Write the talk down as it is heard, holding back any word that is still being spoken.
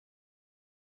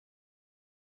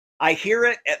I hear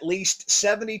it at least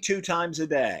 72 times a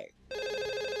day.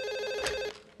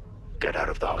 Get out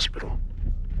of the hospital.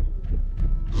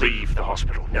 Leave the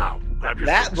hospital now. Grab your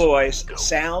That things. voice Go.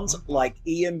 sounds like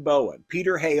Ian Bohen,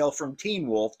 Peter Hale from Teen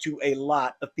Wolf, to a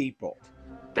lot of people.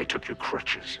 They took your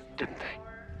crutches, didn't they?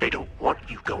 They don't want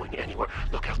you going anywhere.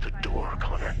 Look out the door,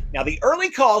 Connor. Now, the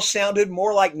early calls sounded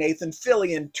more like Nathan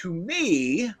Fillion to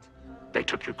me. They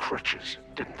took your crutches,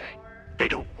 didn't they? They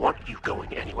don't want you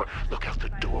going anywhere. Look out the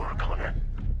door, Connor.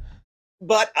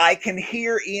 But I can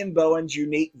hear Ian Bohen's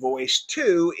unique voice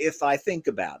too if I think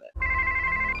about it.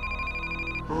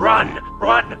 Run!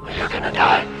 Run! You're gonna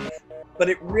die. But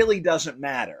it really doesn't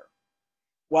matter.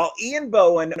 While Ian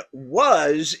Bohen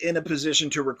was in a position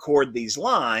to record these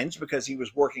lines because he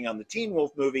was working on the Teen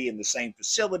Wolf movie in the same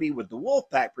facility with the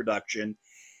Wolfpack production,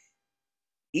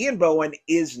 Ian Bohen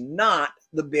is not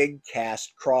the big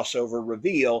cast crossover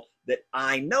reveal that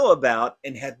I know about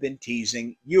and have been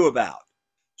teasing you about.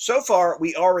 So far,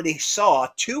 we already saw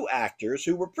two actors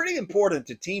who were pretty important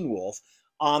to Teen Wolf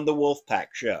on the Wolfpack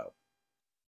show.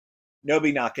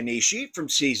 Nobi Nakanishi from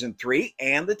Season 3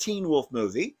 and the Teen Wolf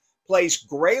movie plays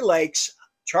Gray Lake's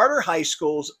Charter High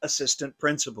School's assistant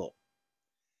principal.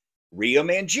 Rio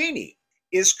Mangini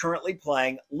is currently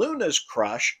playing Luna's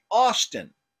crush,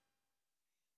 Austin.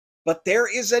 But there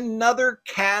is another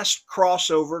cast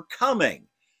crossover coming.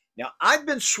 Now, I've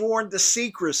been sworn to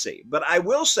secrecy, but I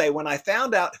will say when I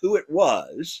found out who it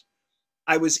was,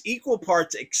 I was equal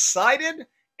parts excited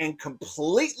and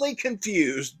completely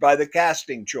confused by the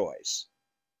casting choice.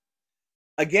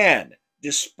 Again,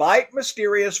 despite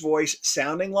Mysterious voice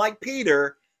sounding like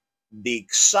Peter, the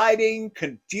exciting,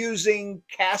 confusing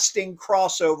casting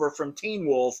crossover from Teen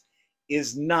Wolf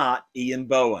is not Ian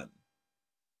Bohen.